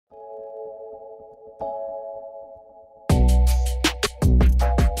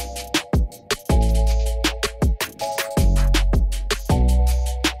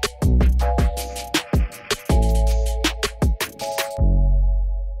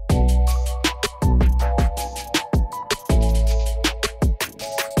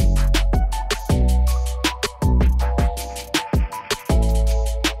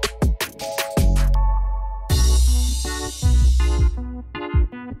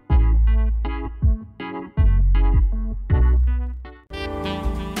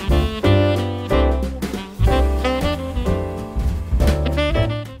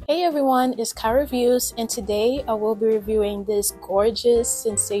everyone, it's KyReviews, and today I will be reviewing this gorgeous,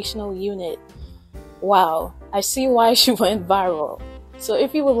 sensational unit. Wow, I see why she went viral. So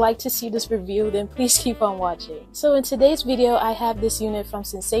if you would like to see this review, then please keep on watching. So in today's video, I have this unit from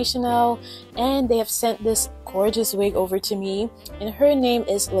Sensational, and they have sent this gorgeous wig over to me, and her name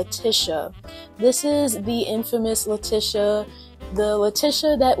is Latisha. This is the infamous Latisha, the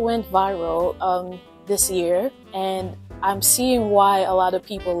Latisha that went viral this year, and I'm seeing why a lot of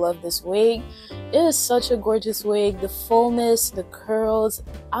people love this wig. It is such a gorgeous wig, the fullness, the curls.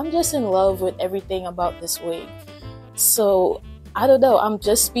 I'm just in love with everything about this wig. So I don't know, I'm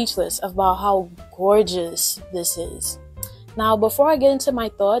just speechless about how gorgeous this is. Now, before I get into my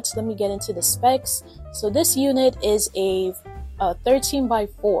thoughts, let me get into the specs. So this unit is a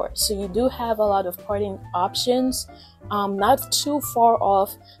 13x4, so you do have a lot of parting options. Not too far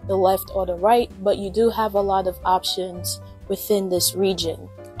off the left or the right, but you do have a lot of options within this region.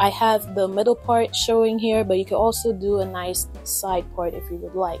 I have the middle part showing here, but you can also do a nice side part if you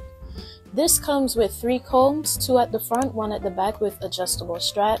would like. This comes with 3 combs, 2 at the front, 1 at the back with adjustable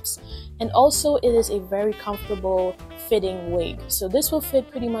straps, and also it is a very comfortable fitting wig. So this will fit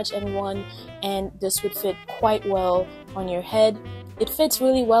pretty much anyone, and this would fit quite well on your head. It fits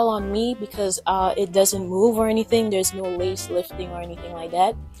really well on me because it doesn't move or anything. There's no lace lifting or anything like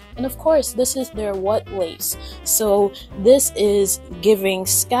that. And of course, this is their what lace. So this is giving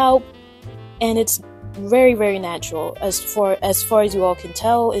scalp, and it's very, very natural. As far as you all can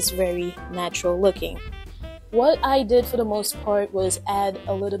tell, it's very natural looking. What I did for the most part was add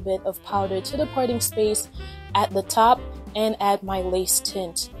a little bit of powder to the parting space at the top and add my lace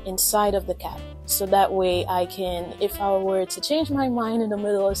tint inside of the cap. So that way I can, if I were to change my mind in the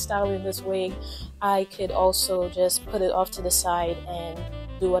middle of styling this wig, I could also just put it off to the side and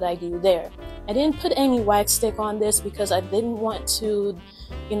do what I do there. I didn't put any wax stick on this because I didn't want to,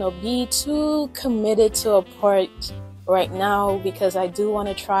 be too committed to a part right now, because I do want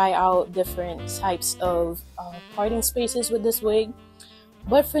to try out different types of parting spaces with this wig.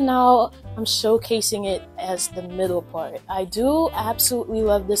 But for now, I'm showcasing it as the middle part. I do absolutely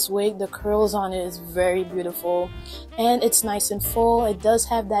love this wig. The curls on it is very beautiful, and it's nice and full. It does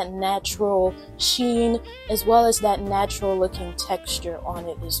have that natural sheen as well as that natural looking texture on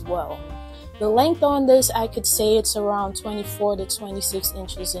it as well. The length on this, I could say it's around 24 to 26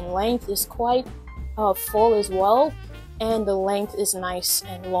 inches in length. It's quite full as well, and the length is nice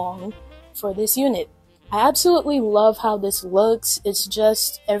and long for this unit. I absolutely love how this looks. It's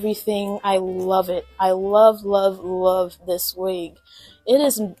just everything. I love it. I love, love, love this wig. It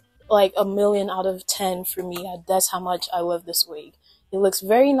is like a 1,000,000 out of 10 for me. That's how much I love this wig. It looks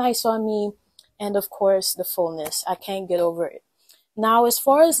very nice on me, and of course the fullness. I can't get over it. Now, as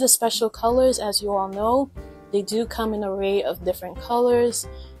far as the special colors, as you all know, they do come in an array of different colors.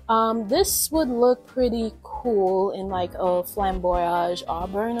 This would look pretty cool in like a flamboyage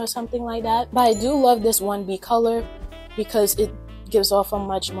auburn or something like that. But I do love this 1B color because it gives off a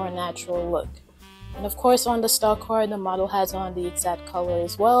much more natural look. And of course, on the stock card, the model has on the exact color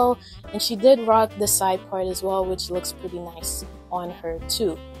as well. And she did rock the side part as well, which looks pretty nice on her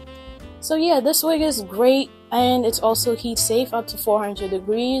too. So yeah, this wig is great, and it's also heat safe up to 400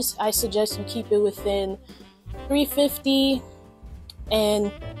 degrees. I suggest you keep it within 350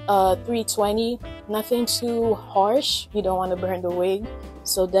 and 320, nothing too harsh. You don't want to burn the wig,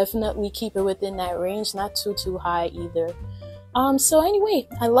 so definitely keep it within that range, not too high either. So anyway,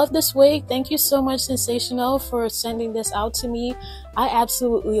 I love this wig. Thank you so much, Sensational, for sending this out to me. I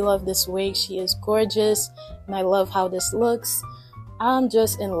absolutely love this wig. She is gorgeous, and I love how this looks. I'm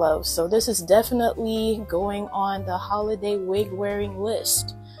just in love. So this is definitely going on the holiday wig wearing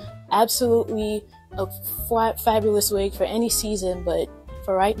list. Absolutely a fabulous wig for any season, but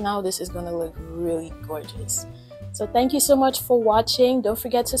for right now, this is gonna look really gorgeous. So thank you so much for watching. Don't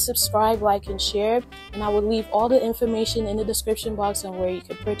forget to subscribe, like, and share, and I will leave all the information in the description box on where you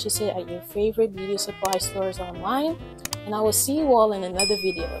can purchase it at your favorite beauty supply stores online, and I will see you all in another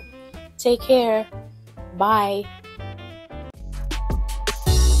video. Take care. Bye.